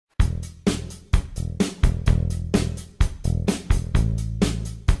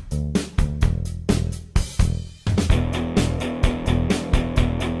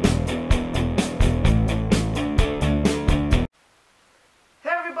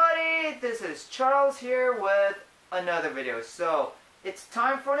Hey, this is Charles here with another video. So, it's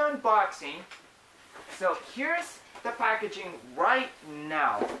time for an unboxing. So, here's the packaging right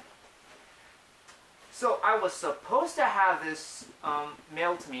now. So, I was supposed to have this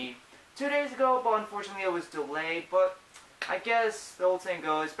mailed to me 2 days ago, but unfortunately it was delayed. But I guess the old saying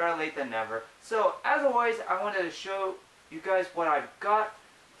goes, better late than never. So, as always, I wanted to show you guys what I've got.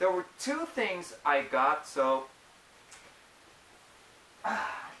 There were two things I got, so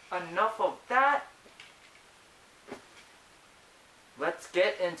enough of that. Let's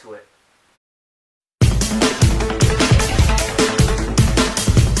get into it.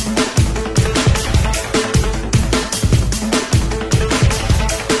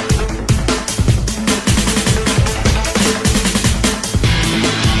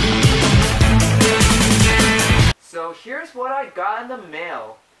 So here's what I got in the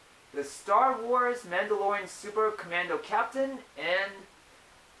mail. The Star Wars Mandalorian Super Commando Captain and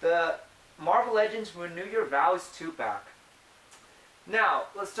the Marvel Legends Renew Your Vows 2-pack. Now,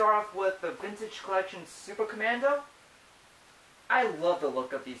 let's start off with the Vintage Collection Super Commando. I love the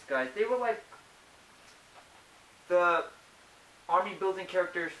look of these guys. They were like the army building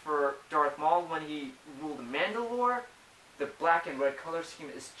characters for Darth Maul when he ruled Mandalore. The black and red color scheme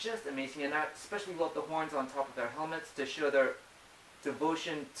is just amazing, and I especially love the horns on top of their helmets to show their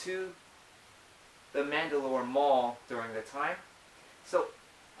devotion to the Mandalore Maul during the time. So,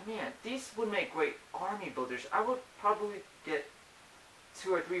 man, these would make great army builders. I would probably get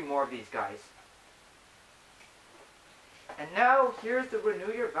 2 or 3 more of these guys. And now, here's the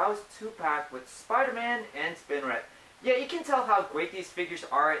Renew Your Vows 2-pack with Spider-Man and Spinrat. Yeah, you can tell how great these figures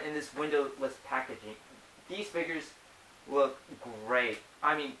are in this windowless packaging. These figures look great.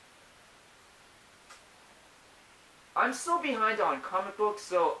 I mean, I'm still behind on comic books,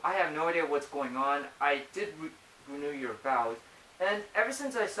 so I have no idea what's going on. I did renew your vows, and ever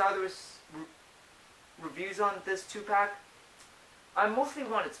since I saw there was reviews on this 2-pack, I mostly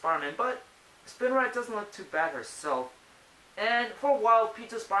wanted Spider-Man, but Spinrat doesn't look too bad herself. And for a while,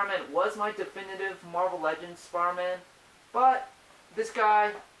 Pizza Spider-Man was my definitive Marvel Legends Spider-Man, but this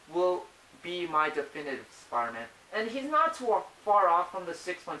guy will be my definitive Spider-Man. And he's not too far off from the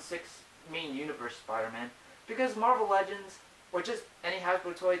 616 main universe Spider-Man, because Marvel Legends, or just any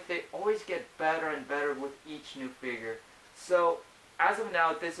Hasbro toy, they always get better and better with each new figure. So, as of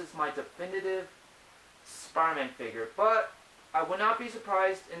now, this is my definitive Spider-Man figure. But I would not be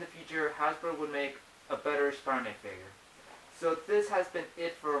surprised in the future Hasbro would make a better Spider-Man figure. So this has been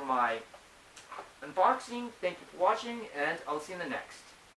it for my unboxing. Thank you for watching, and I'll see you in the next.